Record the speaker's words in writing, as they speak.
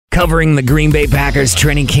covering the Green Bay Packers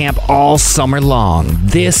training camp all summer long.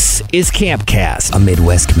 This is Campcast, a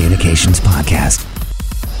Midwest Communications podcast.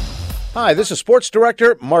 Hi, this is Sports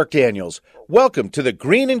Director Mark Daniels. Welcome to the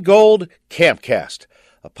Green and Gold Campcast,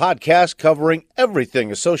 a podcast covering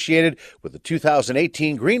everything associated with the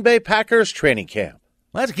 2018 Green Bay Packers training camp.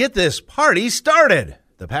 Let's get this party started.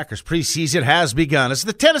 The Packers preseason has begun as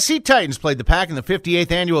the Tennessee Titans played the Pack in the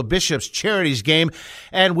 58th Annual Bishop's Charities game.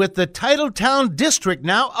 And with the Titletown District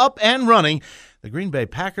now up and running, the Green Bay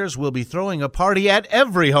Packers will be throwing a party at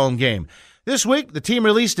every home game. This week, the team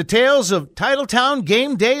released details of Titletown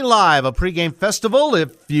Game Day Live, a pregame festival,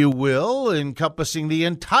 if you will, encompassing the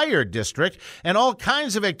entire district and all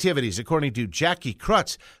kinds of activities, according to Jackie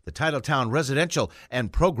Krutz, the Titletown Residential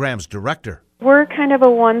and Programs Director. We're kind of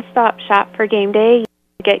a one-stop shop for game day.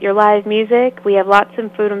 Get your live music. We have lots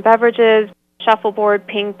of food and beverages, shuffleboard,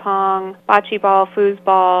 ping pong, bocce ball,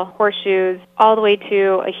 foosball, horseshoes, all the way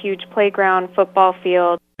to a huge playground, football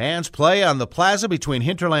field. Fans play on the plaza between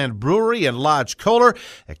Hinterland Brewery and Lodge Kohler.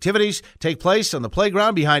 Activities take place on the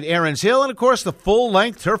playground behind Aaron's Hill, and of course the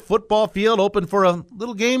full-length turf football field open for a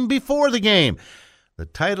little game before the game. The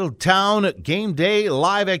Titletown Game Day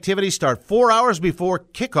Live activities start 4 hours before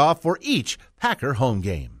kickoff for each Packer home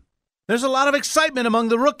game. There's a lot of excitement among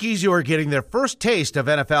the rookies who are getting their first taste of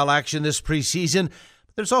NFL action this preseason.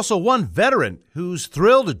 But there's also one veteran who's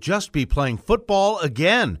thrilled to just be playing football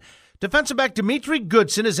again. Defensive back Demetri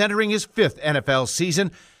Goodson is entering his fifth NFL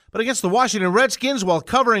season. But against the Washington Redskins, while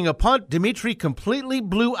covering a punt, Demetri completely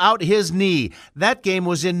blew out his knee. That game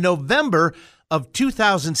was in November of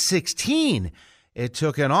 2016. It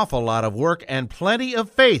took an awful lot of work and plenty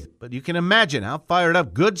of faith, but you can imagine how fired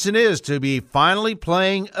up Goodson is to be finally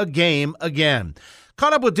playing a game again.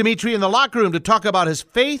 Caught up with Demetri in the locker room to talk about his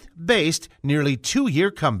faith-based nearly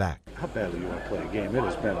 2-year comeback. How badly you want to play a game? It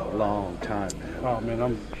has been a long time, man. Oh,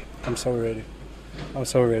 man, I'm so ready. I'm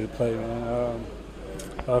so ready to play, man.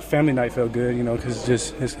 Family night felt good, because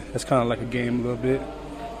it's kind of like a game a little bit.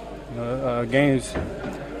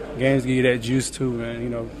 Games give you that juice too,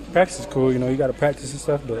 man. Practice is cool. You got to practice and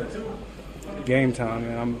stuff, but game time,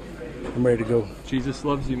 man. I'm ready to go. Jesus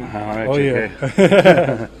loves you, man. All right, oh JK.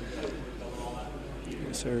 yeah.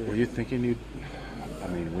 Yes, sir. Were you thinking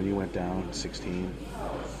when you went down 16,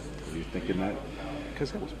 were you thinking that?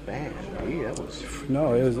 Because that was bad, right? That was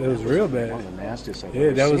no, it was real bad. One of the nastiest I've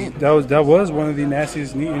ever seen. that was one of the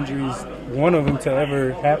nastiest knee injuries. One of them to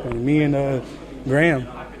ever happen. Me and Graham.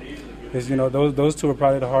 Because, those two are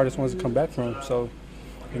probably the hardest ones to come back from. So,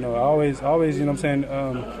 I always,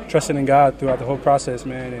 trusting in God throughout the whole process,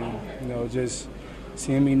 man. And, just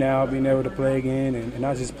seeing me now, being able to play again, and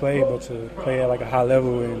not just play, but to play at like a high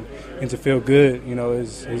level and to feel good,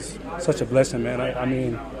 is such a blessing, man. I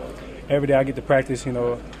mean, every day I get to practice,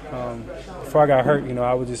 before I got hurt,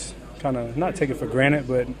 I would just kind of not take it for granted,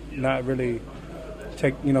 but not really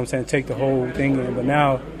take the whole thing in. But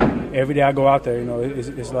now, every day I go out there,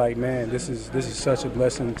 it's like, man, this is such a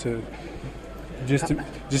blessing to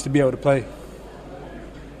be able to play.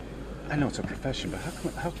 I know it's a profession, but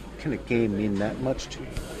how can a game mean that much to you?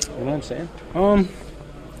 You know what I'm saying?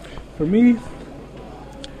 For me,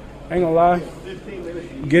 I ain't gonna lie,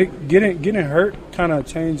 getting hurt kind of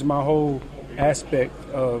changed my whole aspect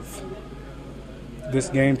of this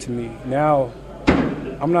game to me. Now,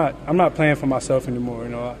 I'm not playing for myself anymore.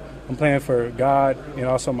 I'm playing for God and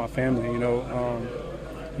also my family. I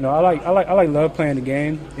love playing the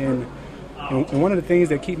game, and one of the things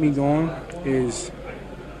that keep me going is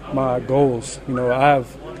my goals. I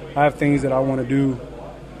have things that I want to do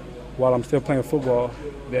while I'm still playing football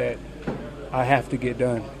that I have to get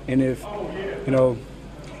done. And if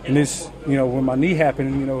when my knee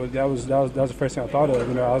happened, that was the first thing I thought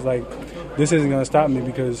of. I was like, this isn't going to stop me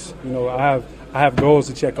because I have goals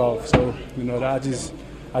to check off. So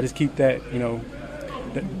I just keep that,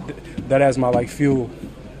 that as my fuel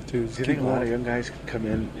to. Do you think a lot of young guys come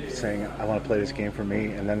in saying, "I want to play this game for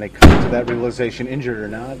me," and then they come to that realization, injured or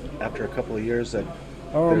not, after a couple of years, that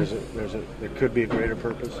there could be a greater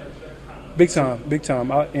purpose? Big time.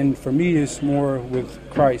 And for me, it's more with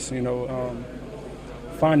Christ.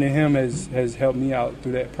 Finding Him has helped me out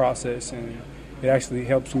through that process, and it actually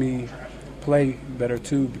helps me play better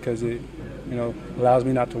too because it, allows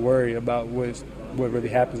me not to worry about what really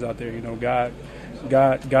happens out there.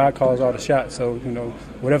 God calls all the shots. So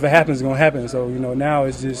whatever happens is gonna happen. So now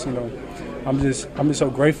it's just I'm just so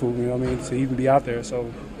grateful. To even be out there.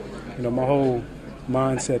 So my whole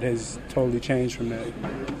mindset has totally changed from that.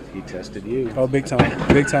 He tested you. Oh, big time,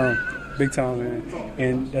 man.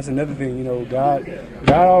 And that's another thing. God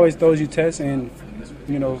always throws you tests, and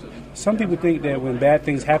some people think that when bad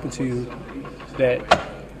things happen to you, that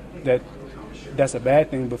that's a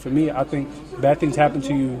bad thing. But for me, I think bad things happen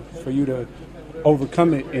to you for you to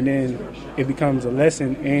overcome it, and then it becomes a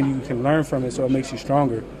lesson, and you can learn from it, so it makes you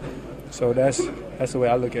stronger. So that's the way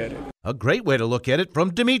I look at it. A great way to look at it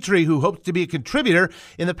from Demetri, who hopes to be a contributor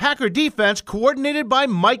in the Packer defense coordinated by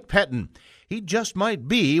Mike Pettine. He just might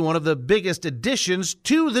be one of the biggest additions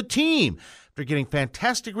to the team after getting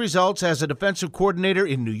fantastic results as a defensive coordinator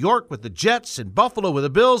in New York with the Jets and Buffalo with the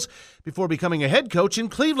Bills before becoming a head coach in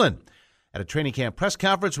Cleveland. At a training camp press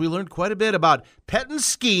conference, we learned quite a bit about Pettine's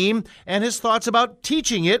scheme and his thoughts about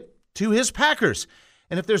teaching it to his Packers.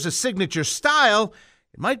 And if there's a signature style,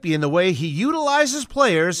 it might be in the way he utilizes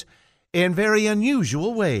players in very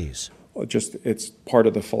unusual ways. Well, it's part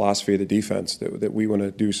of the philosophy of the defense that we want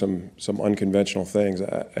to do some unconventional things.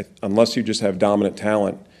 Unless you just have dominant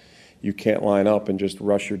talent, you can't line up and just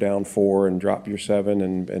rush your down 4 and drop your 7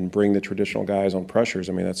 and bring the traditional guys on pressures.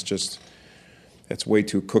 I mean, that's way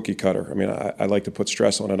too cookie cutter. I mean, I like to put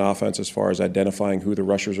stress on an offense as far as identifying who the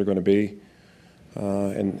rushers are going to be.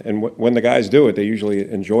 And when the guys do it, they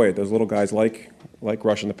usually enjoy it. Those little guys like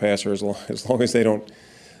rushing the passer as long as they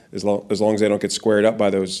don't get squared up by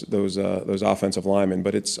those offensive linemen.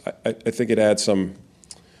 But I think it adds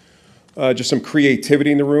just some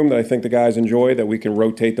creativity in the room that I think the guys enjoy, that we can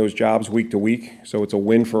rotate those jobs week to week. So it's a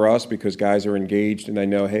win for us because guys are engaged and they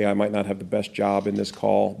know, hey, I might not have the best job in this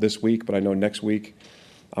call this week, but I know next week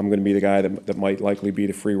I'm going to be the guy that might likely be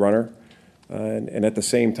the free runner. And at the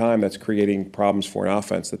same time, that's creating problems for an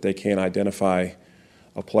offense that they can't identify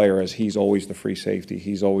a player as he's always the free safety,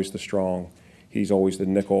 he's always the strong, he's always the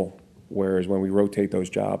nickel. Whereas when we rotate those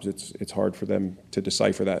jobs, it's hard for them to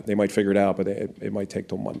decipher that. They might figure it out, but it might take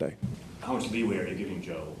till Monday. How much leeway are you giving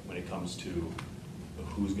Joe when it comes to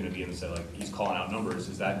who's going to be in the set? Like, he's calling out numbers.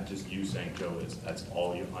 Is that just you saying, Joe, that's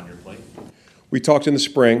all on your plate? We talked in the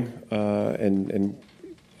spring, and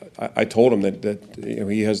I told him that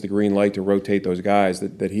he has the green light to rotate those guys,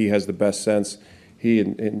 that he has the best sense. He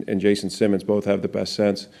and Jason Simmons both have the best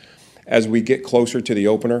sense. As we get closer to the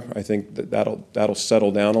opener, I think that'll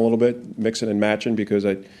settle down a little bit, mixing and matching, because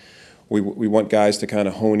we want guys to kind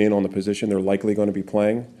of hone in on the position they're likely going to be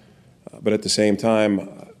playing. But at the same time,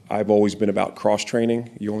 I've always been about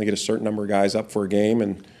cross-training. You only get a certain number of guys up for a game,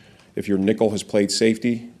 and if your nickel has played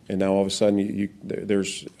safety, and now all of a sudden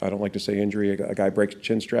there's, I don't like to say injury, a guy breaks a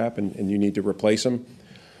chin strap and you need to replace him.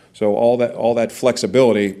 So all that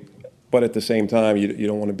flexibility. But at the same time, you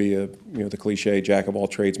don't want to be the cliche jack of all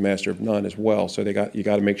trades, master of none as well. So you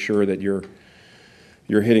got to make sure that you're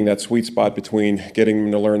hitting that sweet spot between getting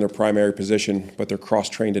them to learn their primary position, but they're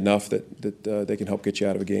cross-trained enough that they can help get you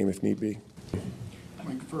out of a game if need be.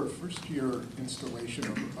 Mike, for a first-year installation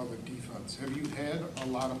of a defense, have you had a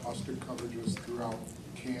lot of busted coverages throughout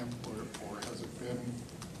camp, or has it been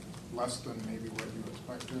less than maybe what you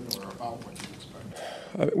expected or about what you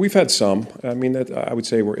expected? We've had some. I mean, I would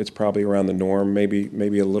say it's probably around the norm,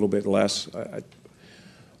 maybe a little bit less.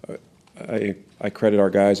 I credit our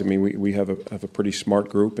guys. I mean, we have a pretty smart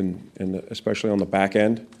group, and especially on the back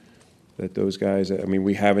end, that those guys. I mean,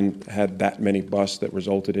 we haven't had that many busts that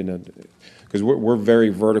resulted in because we're very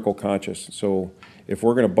vertical conscious. So if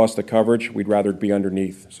we're going to bust the coverage, we'd rather be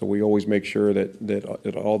underneath. So we always make sure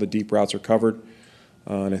that all the deep routes are covered.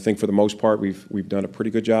 And I think for the most part, we've done a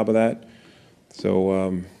pretty good job of that.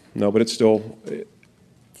 So no, but it's still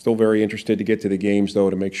very interested to get to the games, though,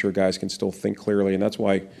 to make sure guys can still think clearly, and that's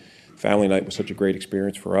why Family Night was such a great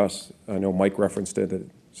experience for us. I know Mike referenced it, that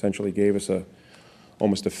essentially gave us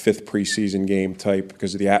almost a fifth preseason game type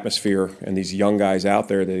because of the atmosphere and these young guys out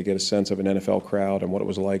there. They get a sense of an NFL crowd and what it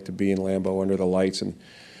was like to be in Lambeau under the lights, and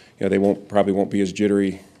they probably won't be as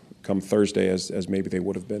jittery come Thursday as maybe they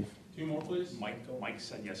would have been. Two more, please. Mike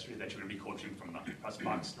said yesterday that you're going to be coaching from the press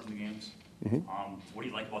box during the games. Mm-hmm. What do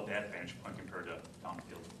you like about that vantage point compared to down the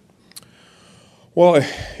field? Well,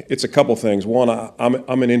 it's a couple things. One,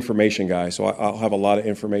 I'm an information guy, so I'll have a lot of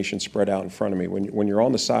information spread out in front of me. When you're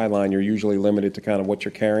on the sideline, you're usually limited to kind of what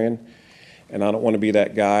you're carrying, and I don't want to be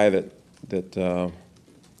that guy that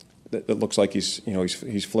looks like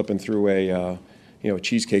he's flipping through a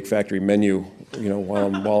Cheesecake Factory menu, while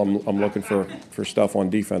I'm looking for stuff on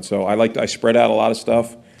defense. So I spread out a lot of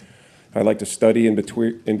stuff. I like to study in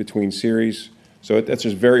between series. So that's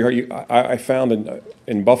just very hard. I found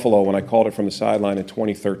in Buffalo, when I called it from the sideline in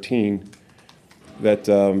 2013, that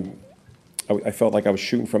I felt like I was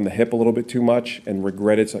shooting from the hip a little bit too much and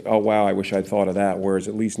regretted. It's like, oh, wow, I wish I'd thought of that. Whereas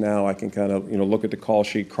at least now I can kind of look at the call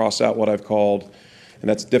sheet, cross out what I've called, and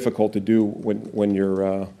that's difficult to do when you're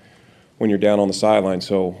down on the sideline.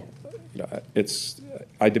 So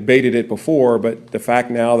I debated it before, but the fact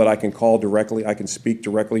now that I can call directly, I can speak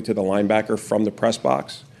directly to the linebacker from the press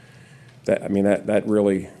box, that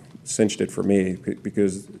really cinched it for me,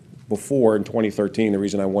 because before in 2013, the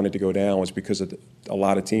reason I wanted to go down was because a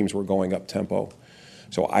lot of teams were going up tempo.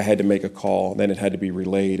 So I had to make a call, then it had to be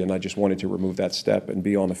relayed, and I just wanted to remove that step and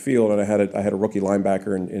be on the field. And I had a rookie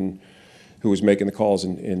linebacker who was making the calls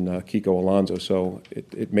in Kiko Alonso. So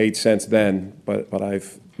it made sense then, but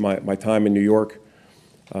my time in New York,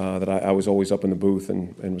 that I was always up in the booth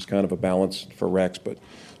and was kind of a balance for Rex. But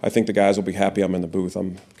I think the guys will be happy I'm in the booth.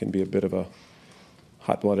 I can be a bit of a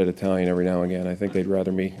hot-blooded Italian every now and again. I think they'd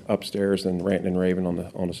rather me upstairs than ranting and raving on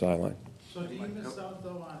the sideline. So do you miss out,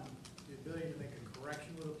 though, on the ability to make a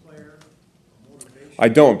correction with a player, motivation? I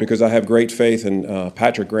don't, because I have great faith in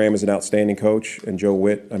Patrick Graham is an outstanding coach, and Joe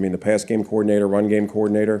Witt, the pass game coordinator, run game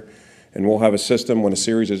coordinator, and we'll have a system when a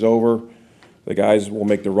series is over. The guys will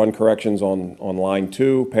make the run corrections on line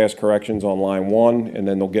 2, pass corrections on line 1, and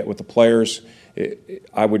then they'll get with the players.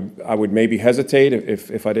 I would maybe hesitate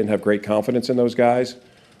if I didn't have great confidence in those guys,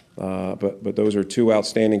 but those are two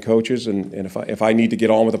outstanding coaches, and if I need to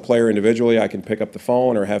get on with a player individually, I can pick up the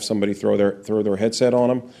phone or have somebody throw their headset on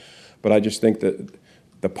them. But I just think that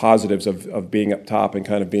the positives of being up top and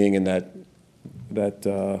kind of being in that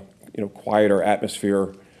quieter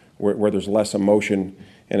atmosphere where there's less emotion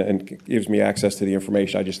and gives me access to the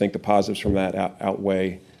information. I just think the positives from that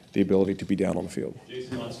outweigh the ability to be down on the field.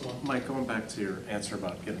 Jason, last one. Mike, going back to your answer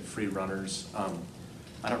about getting free runners,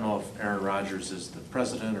 I don't know if Aaron Rodgers is the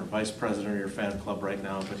president or vice president of your fan club right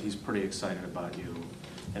now, but he's pretty excited about you.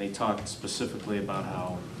 And he talked specifically about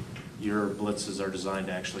how your blitzes are designed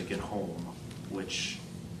to actually get home, which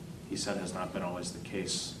he said has not been always the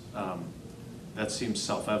case. That seems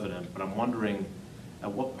self-evident, but I'm wondering,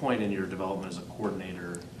 at what point in your development as a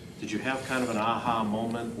coordinator did you have kind of an aha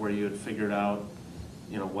moment where you had figured out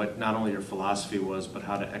what not only your philosophy was, but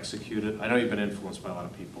how to execute it? I know you've been influenced by a lot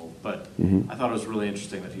of people, but I thought it was really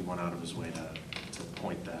interesting that he went out of his way to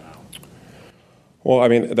point that out. Well,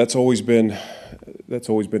 that's always been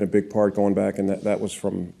a big part going back, and that was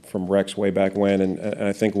from Rex way back when, and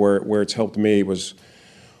I think where it's helped me was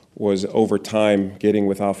over time getting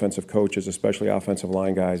with offensive coaches, especially offensive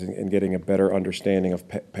line guys, and getting a better understanding of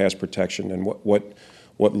pass protection and what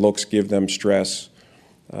looks give them stress.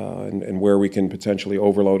 And where we can potentially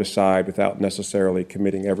overload a side without necessarily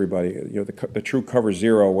committing everybody. The true cover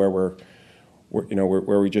zero where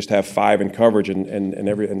we just have 5 in coverage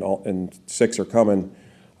and 6 are coming.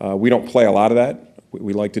 We don't play a lot of that.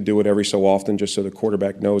 We like to do it every so often, just so the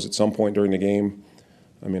quarterback knows at some point during the game.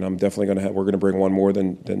 I'm definitely we're going to bring one more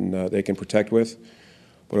than they can protect with.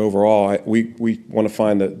 But overall, we want to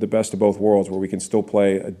find the best of both worlds, where we can still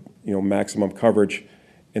play maximum coverage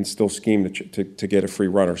and still scheme to get a free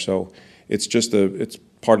runner. So it's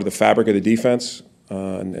part of the fabric of the defense,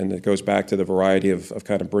 and it goes back to the variety of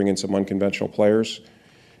kind of bringing some unconventional players.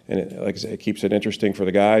 And like I said, it keeps it interesting for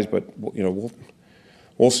the guys, but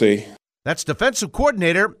we'll see. That's defensive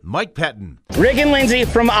coordinator Mike Pettine. Rick and Lindsay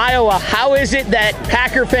from Iowa. How is it that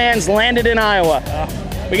Packer fans landed in Iowa?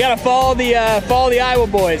 We got to follow the Iowa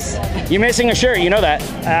boys. You're missing a shirt, you know that.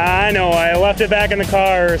 I know. I left it back in the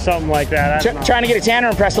car or something like that. Trying to get a tan or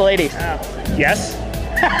impress the ladies? Yes.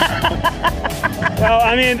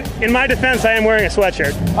 Well, in my defense, I am wearing a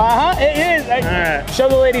sweatshirt. It is. All right. Show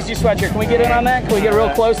the ladies your sweatshirt. Can we get in on that? Can we get a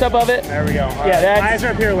real close-up of it? There we go. Eyes are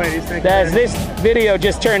up here, ladies. Thank you. This video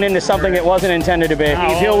just turned into something it wasn't intended to be. Do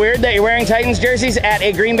you feel weird that you're wearing Titans jerseys at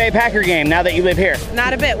a Green Bay Packer game now that you live here?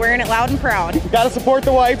 Not a bit. Wearing it loud and proud. Got to support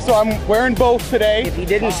the wife, so I'm wearing both today. If he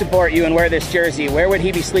didn't support you and wear this jersey, where would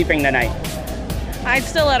he be sleeping tonight? I'd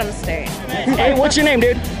still let him stay. Hey, what's your name,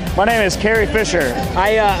 dude? My name is Carrie Fisher.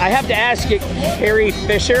 I have to ask you, Carrie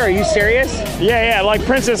Fisher, are you serious? Yeah, like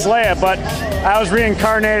Princess Leia, but I was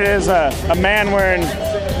reincarnated as a man wearing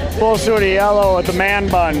full suit of yellow with a man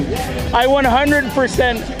bun. I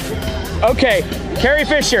 100%. Okay, Carrie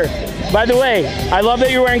Fisher, by the way, I love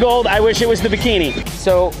that you're wearing gold. I wish it was the bikini.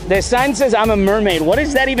 So the sign says I'm a mermaid. What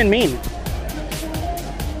does that even mean?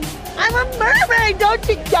 I'm a mermaid, don't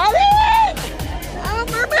you get it? I'm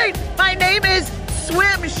a mermaid. My name is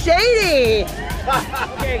Swim Shady.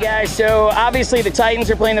 Okay, guys, so obviously the Titans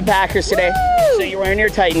are playing the Packers today. Woo! So you're wearing your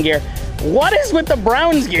Titan gear. What is with the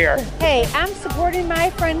Browns gear? Hey, I'm supporting my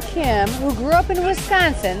friend Kim, who grew up in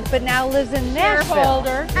Wisconsin, but now lives in Nashville.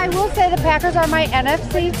 Shareholder. I will say the Packers are my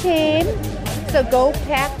NFC team, so go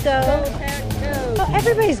Pack Go. Go Pack Go. Oh,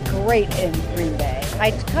 everybody's great in Green Bay.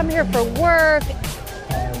 I come here for work.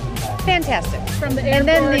 Fantastic. From the airport,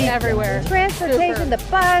 and then everywhere. Transportation, the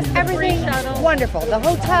bus, everything, wonderful. The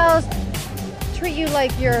hotels treat you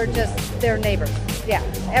like you're just their neighbors. Yeah,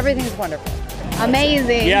 everything's wonderful.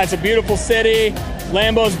 Amazing. Yeah, it's a beautiful city.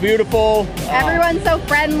 Lambeau's beautiful. Everyone's so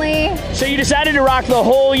friendly. So you decided to rock the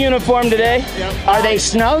whole uniform today? Yep. Are they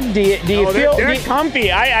snug? Do you feel? They're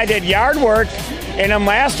comfy. I did yard work in them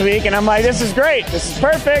last week, and I'm like, this is great. This is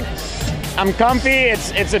perfect. I'm comfy.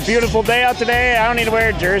 It's a beautiful day out today. I don't need to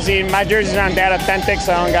wear a jersey. My jersey's not that authentic,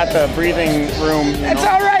 so I don't got the breathing room. That's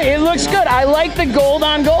all right. It looks good. I like the gold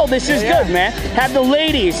on gold. This is good, man.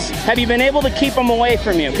 Have you been able to keep them away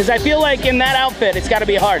from you? Because I feel like in that outfit, it's got to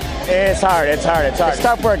be hard. It's hard. It's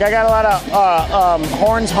tough work. I got a lot of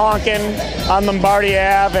horns honking on Lombardi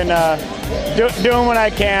Ave and doing what I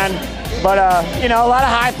can. But, a lot of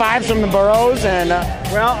high fives from the boroughs. And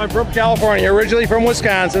well, I'm from California, originally from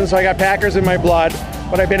Wisconsin, so I got Packers in my blood.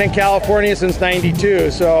 But I've been in California since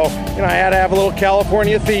 '92, so, I had to have a little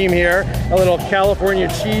California theme here. A little California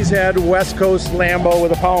cheesehead West Coast Lambeau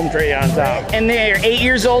with a palm tree on top. And they're 8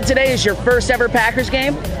 years old today. Is your first ever Packers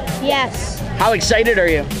game? Yes. How excited are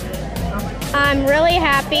you? I'm really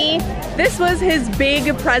happy. This was his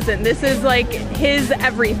big present. This is like his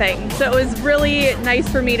everything. So it was really nice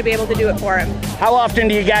for me to be able to do it for him. How often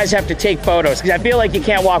do you guys have to take photos? Because I feel like you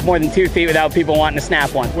can't walk more than 2 feet without people wanting to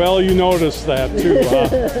snap one. Well, you noticed that too.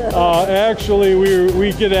 Actually,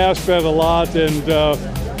 we get asked that a lot, and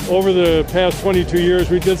over the past 22 years,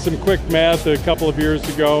 we did some quick math a couple of years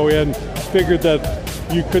ago and figured that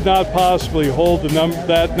you could not possibly hold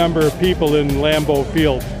that number of people in Lambeau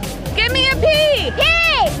Field. Give me a P!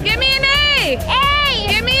 P! Give me an A! A!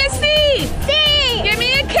 Give me a C! C! Give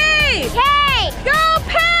me a K! K! Go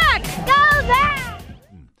Pack! Go back!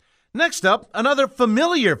 Next up, another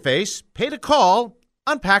familiar face paid a call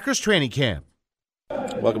on Packers training camp.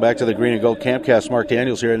 Welcome back to the Green and Gold Campcast. Mark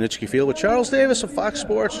Daniels here at Nitschke Field with Charles Davis of Fox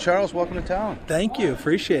Sports. Charles, welcome to town. Thank you.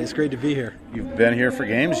 Appreciate it. It's great to be here. You've been here for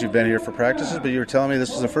games. You've been here for practices, but you were telling me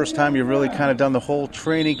this is the first time you've really kind of done the whole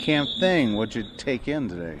training camp thing. What'd you take in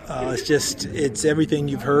today? It's everything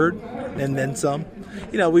you've heard and then some.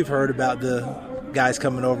 We've heard about the guys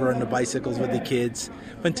coming over on the bicycles with the kids,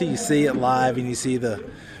 but until you see it live and you see the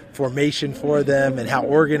formation for them and how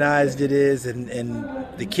organized it is and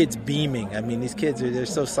the kids beaming. I mean, these kids, they're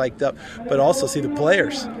so psyched up, but also see the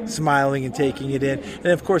players smiling and taking it in. And,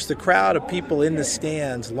 of course, the crowd of people in the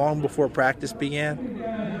stands long before practice began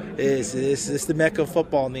is the mecca of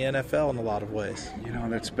football in the NFL in a lot of ways.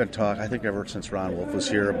 That's been talk, I think, ever since Ron Wolf was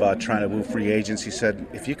here about trying to move free agents. He said,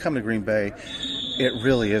 if you come to Green Bay, it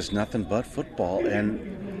really is nothing but football.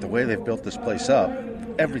 And the way they've built this place up,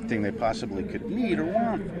 everything they possibly could need or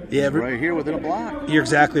want. Yeah, right here within a block. You're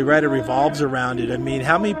exactly right. It revolves around it. I mean,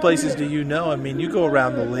 how many places do you know? I mean, you go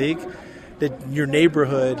around the league, your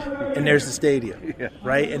neighborhood, and there's the stadium,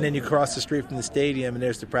 right? And then you cross the street from the stadium, and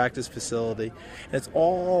there's the practice facility. And it's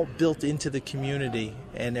all built into the community,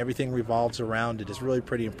 and everything revolves around it. It's really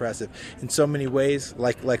pretty impressive in so many ways,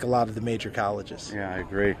 like a lot of the major colleges. Yeah, I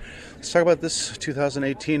agree. Let's talk about this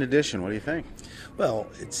 2018 edition. What do you think? Well,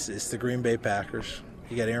 it's the Green Bay Packers.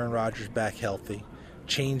 You got Aaron Rodgers back healthy.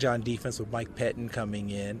 Change on defense with Mike Pettine coming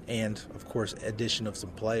in, and, of course, addition of some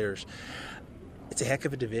players. It's a heck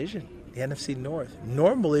of a division, the NFC North.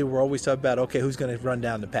 Normally, we're always talking about, okay, who's going to run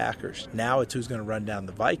down the Packers? Now it's who's going to run down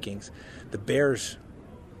the Vikings. The Bears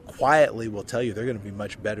quietly will tell you they're going to be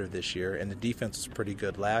much better this year, and the defense was pretty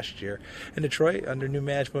good last year. And Detroit, under new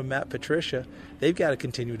management, Matt Patricia, they've got to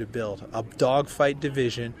continue to build a dogfight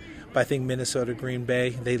division. But I think Minnesota, Green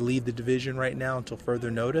Bay, they lead the division right now until further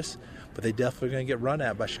notice, but they definitely going to get run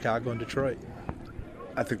at by Chicago and Detroit.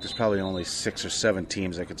 I think there's probably only 6 or 7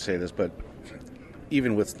 teams that could say this, but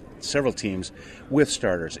even with several teams with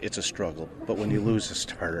starters, it's a struggle. But when you lose a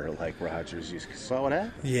starter like Rodgers, you saw what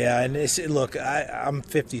happened? Yeah, and look, I'm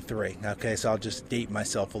 53, okay, so I'll just date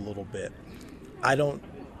myself a little bit. I don't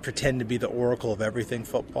pretend to be the oracle of everything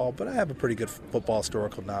football, but I have a pretty good football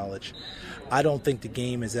historical knowledge. I don't think the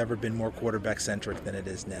game has ever been more quarterback-centric than it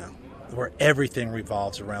is now, where everything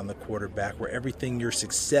revolves around the quarterback, where everything, your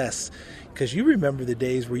success, because you remember the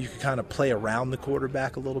days where you could kind of play around the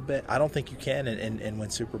quarterback a little bit. I don't think you can and win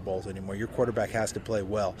Super Bowls anymore. Your quarterback has to play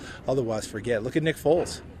well. Otherwise, forget. Look at Nick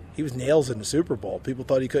Foles. He was nails in the Super Bowl. People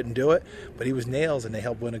thought he couldn't do it, but he was nails, and they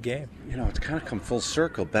helped win a game. It's kind of come full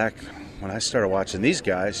circle. Back when I started watching these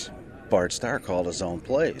guys, Bart Starr called his own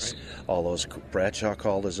plays. Right. All those Bradshaw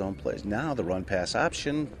called his own plays. Now the run-pass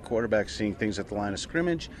option, quarterbacks seeing things at the line of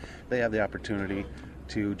scrimmage, they have the opportunity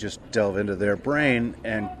to just delve into their brain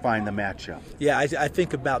and find the matchup. Yeah, I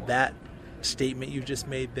think about that statement you just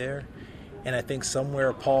made there, and I think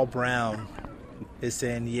somewhere Paul Brown is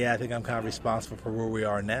saying, yeah, I think I'm kind of responsible for where we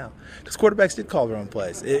are now. Because quarterbacks did call their own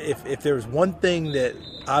plays. If there was one thing that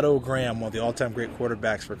Otto Graham, one of the all-time great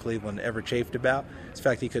quarterbacks for Cleveland, ever chafed about, it's the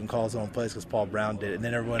fact he couldn't call his own plays because Paul Brown did it, and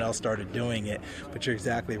then everyone else started doing it. But you're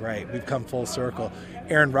exactly right. We've come full circle.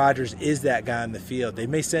 Aaron Rodgers is that guy on the field. They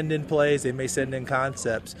may send in plays, they may send in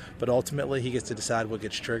concepts, but ultimately he gets to decide what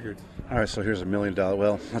gets triggered. All right, so here's $1 million.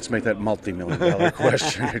 Well, let's make that multi-million-dollar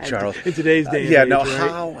question here, Charles. In today's day and yeah, age, now right?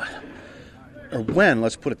 how, or when,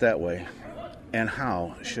 let's put it that way, and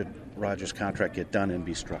how should Rodgers' contract get done and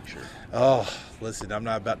be structured? Oh, listen, I'm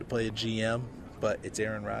not about to play a GM, but it's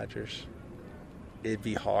Aaron Rodgers. It'd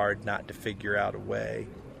be hard not to figure out a way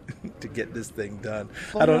to get this thing done.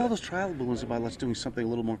 Well, all those trial balloons about let's doing something a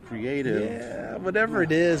little more creative. Yeah, whatever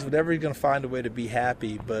it is, whatever he's going to find a way to be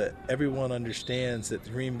happy, but everyone understands that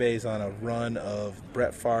Green Bay's on a run of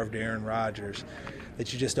Brett Favre to Aaron Rodgers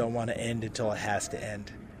that you just don't want to end until it has to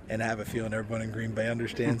end. And I have a feeling everyone in Green Bay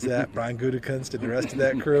understands that. Brian Gutekunst and the rest of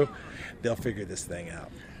that crew, they'll figure this thing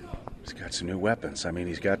out. He's got some new weapons. I mean,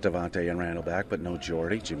 he's got Devontae and Randall back, but no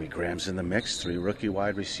Jordy. Jimmy Graham's in the mix, 3 rookie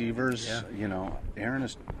wide receivers. Yeah. You know, Aaron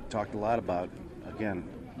has talked a lot about, again,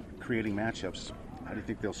 creating matchups. How do you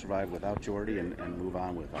think they'll survive without Jordy and move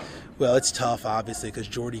on without him? Well, it's tough, obviously, because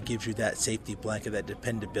Jordy gives you that safety blanket, that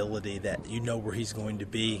dependability, that you know where he's going to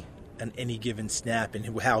be on any given snap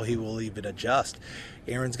and how he will even adjust.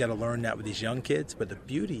 Aaron's got to learn that with these young kids, but the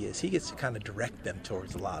beauty is he gets to kind of direct them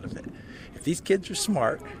towards a lot of it. If these kids are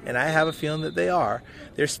smart, and I have a feeling that they are,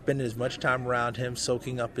 they're spending as much time around him,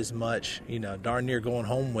 soaking up as much, darn near going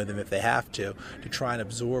home with him if they have to try and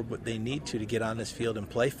absorb what they need to get on this field and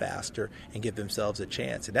play faster and give themselves a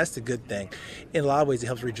chance. And that's the good thing. In a lot of ways, it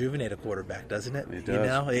helps rejuvenate a quarterback, doesn't it? It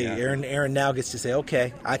does. Yeah. Aaron now gets to say,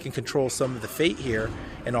 okay, I can control some of the fate here,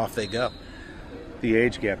 and off they go. The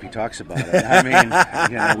age gap, he talks about it. I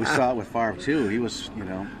mean, we saw it with Favre, too. He was,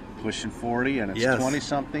 pushing 40, and it's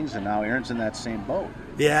 20-somethings, and now Aaron's in that same boat.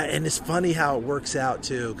 Yeah, and it's funny how it works out,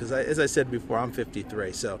 too, because as I said before, I'm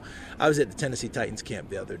 53, so I was at the Tennessee Titans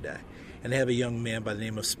camp the other day, and they have a young man by the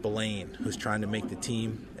name of Spillane who's trying to make the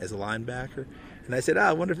team as a linebacker, and I said,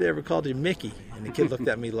 I wonder if they ever called him Mickey, and the kid looked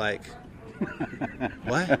at me like,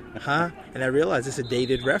 what? Huh? And I realized it's a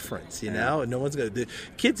dated reference, and no one's going to. The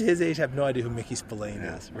kids his age have no idea who Mickey Spillane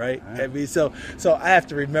is, right? I mean, so I have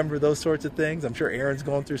to remember those sorts of things. I'm sure Aaron's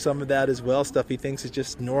going through some of that as well, stuff he thinks is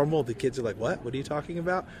just normal. The kids are like, what? What are you talking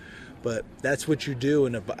about? But that's what you do,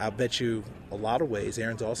 and I bet you a lot of ways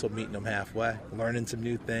Aaron's also meeting them halfway, learning some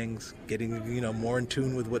new things, getting more in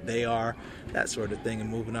tune with what they are, that sort of thing, and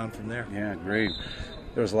moving on from there. Yeah, great.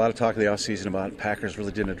 There was a lot of talk of the offseason about Packers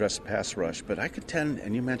really didn't address the pass rush, but I contend,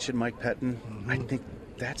 and you mentioned Mike Pettine, I think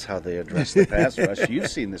that's how they address the pass rush. You've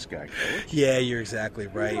seen this guy, Coach. Yeah, you're exactly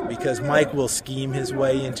right, because Mike will scheme his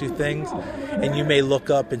way into things, and you may look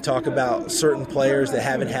up and talk about certain players that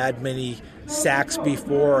haven't had many sacks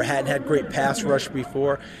before or hadn't had great pass rush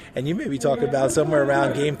before, and you may be talking about somewhere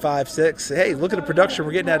around game 5, 6, hey, look at the production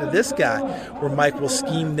we're getting out of this guy, where Mike will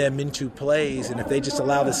scheme them into plays, and if they just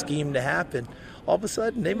allow the scheme to happen, all of a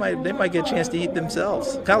sudden they might get a chance to eat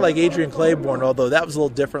themselves. Kind of like Adrian Claiborne, although that was a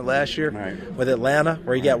little different last year with Atlanta,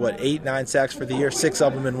 where he got, 8-9 sacks for the year, 6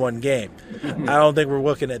 of them in one game. I don't think we're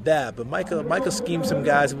looking at that, but Michael schemed some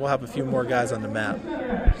guys, and we'll have a few more guys on the map.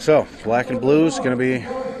 So, Black and Blue's going to be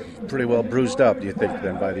pretty well bruised up, do you think,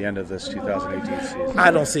 then, by the end of this 2018 season? I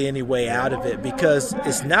don't see any way out of it, because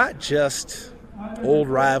it's not just old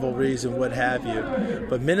rivalries and what have you,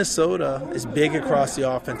 but Minnesota is big across the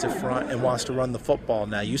offensive front and wants to run the football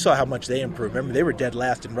now. You saw how much they improved. Remember, they were dead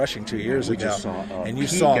last in rushing 2 years ago, just saw, and you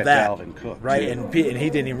saw that, Cook, right? And he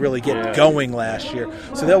didn't even really get going last year,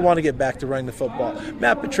 so they'll want to get back to running the football.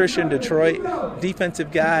 Matt Patricia in Detroit,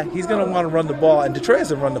 defensive guy, he's going to want to run the ball, and Detroit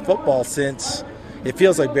hasn't run the football since it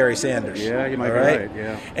feels like Barry Sanders. Yeah, you might be right.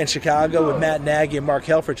 Yeah. And Chicago with Matt Nagy and Mark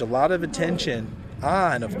Helfrich, a lot of attention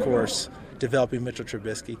on, of course, developing Mitchell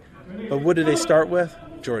Trubisky. But what do they start with?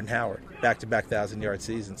 Jordan Howard, back-to-back 1,000-yard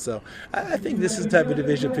season. So I think this is the type of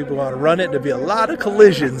division people want to run it. There'll be a lot of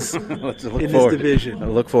collisions in this division. I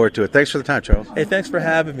look forward to it. Thanks for the time, Charles. Hey, thanks for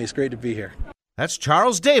having me. It's great to be here. That's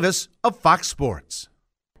Charles Davis of Fox Sports.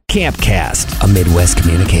 Campcast, a Midwest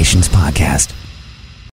Communications podcast.